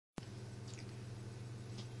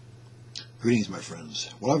Greetings, my friends.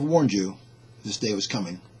 Well, I've warned you this day was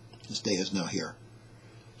coming. This day is now here.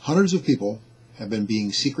 Hundreds of people have been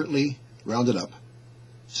being secretly rounded up,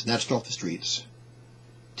 snatched off the streets,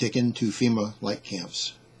 taken to FEMA-like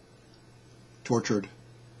camps, tortured,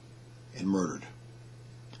 and murdered.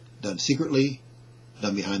 Done secretly,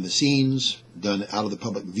 done behind the scenes, done out of the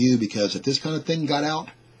public view, because if this kind of thing got out,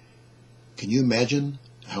 can you imagine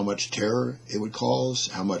how much terror it would cause,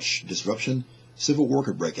 how much disruption? Civil war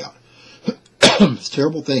could break out. It's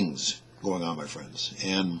terrible things going on, my friends.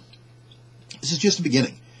 And this is just the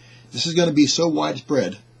beginning. This is going to be so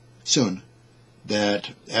widespread soon that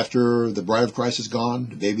after the bride of Christ is gone,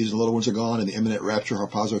 the babies and little ones are gone, and the imminent rapture,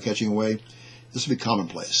 harpazo catching away, this will be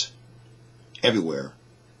commonplace everywhere,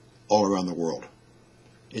 all around the world.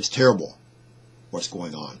 It's terrible what's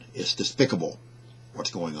going on. It's despicable what's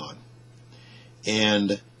going on.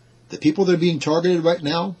 And the people that are being targeted right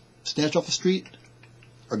now, snatched off the street,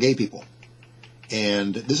 are gay people.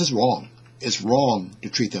 And this is wrong. It's wrong to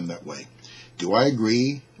treat them that way. Do I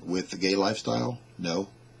agree with the gay lifestyle? No.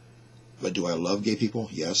 But do I love gay people?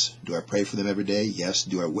 Yes. Do I pray for them every day? Yes.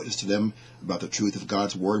 Do I witness to them about the truth of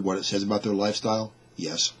God's Word, what it says about their lifestyle?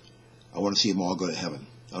 Yes. I want to see them all go to heaven.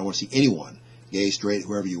 I don't want to see anyone, gay, straight,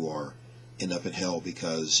 whoever you are, end up in hell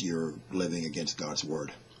because you're living against God's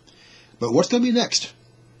Word. But what's going to be next?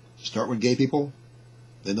 Start with gay people,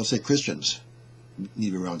 then they'll say Christians need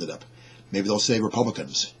to be rounded up. Maybe they'll say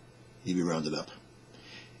Republicans need to be rounded up.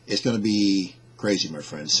 It's going to be crazy, my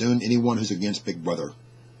friends. Soon, anyone who's against Big Brother will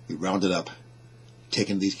be rounded up,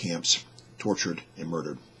 taken to these camps, tortured, and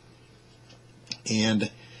murdered. And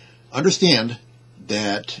understand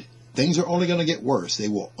that things are only going to get worse. They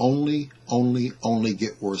will only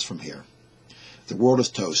get worse from here. The world is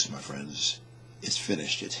toast, my friends. It's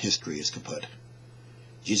finished. It's history. It's kaput.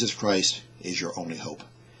 Jesus Christ is your only hope.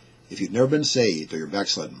 If you've never been saved or you're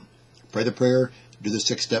backslidden, pray the prayer, do the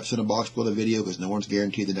 6 steps in the box below the video, because no one's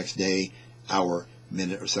guaranteed the next day, hour,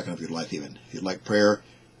 minute, or second of your life even. If you'd like prayer,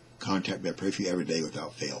 contact me. I pray for you every day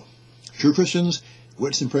without fail. True Christians,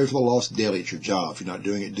 witness and pray for the lost daily at your job. If you're not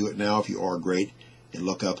doing it, do it now. If you are, great. And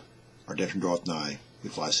look up. Our redemption draweth nigh. We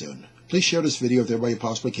fly soon. Please share this video with everybody you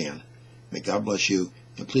possibly can. May God bless you.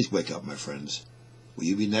 And please wake up, my friends. Will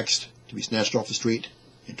you be next to be snatched off the street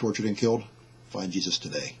and tortured and killed? Find Jesus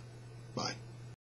today. Bye.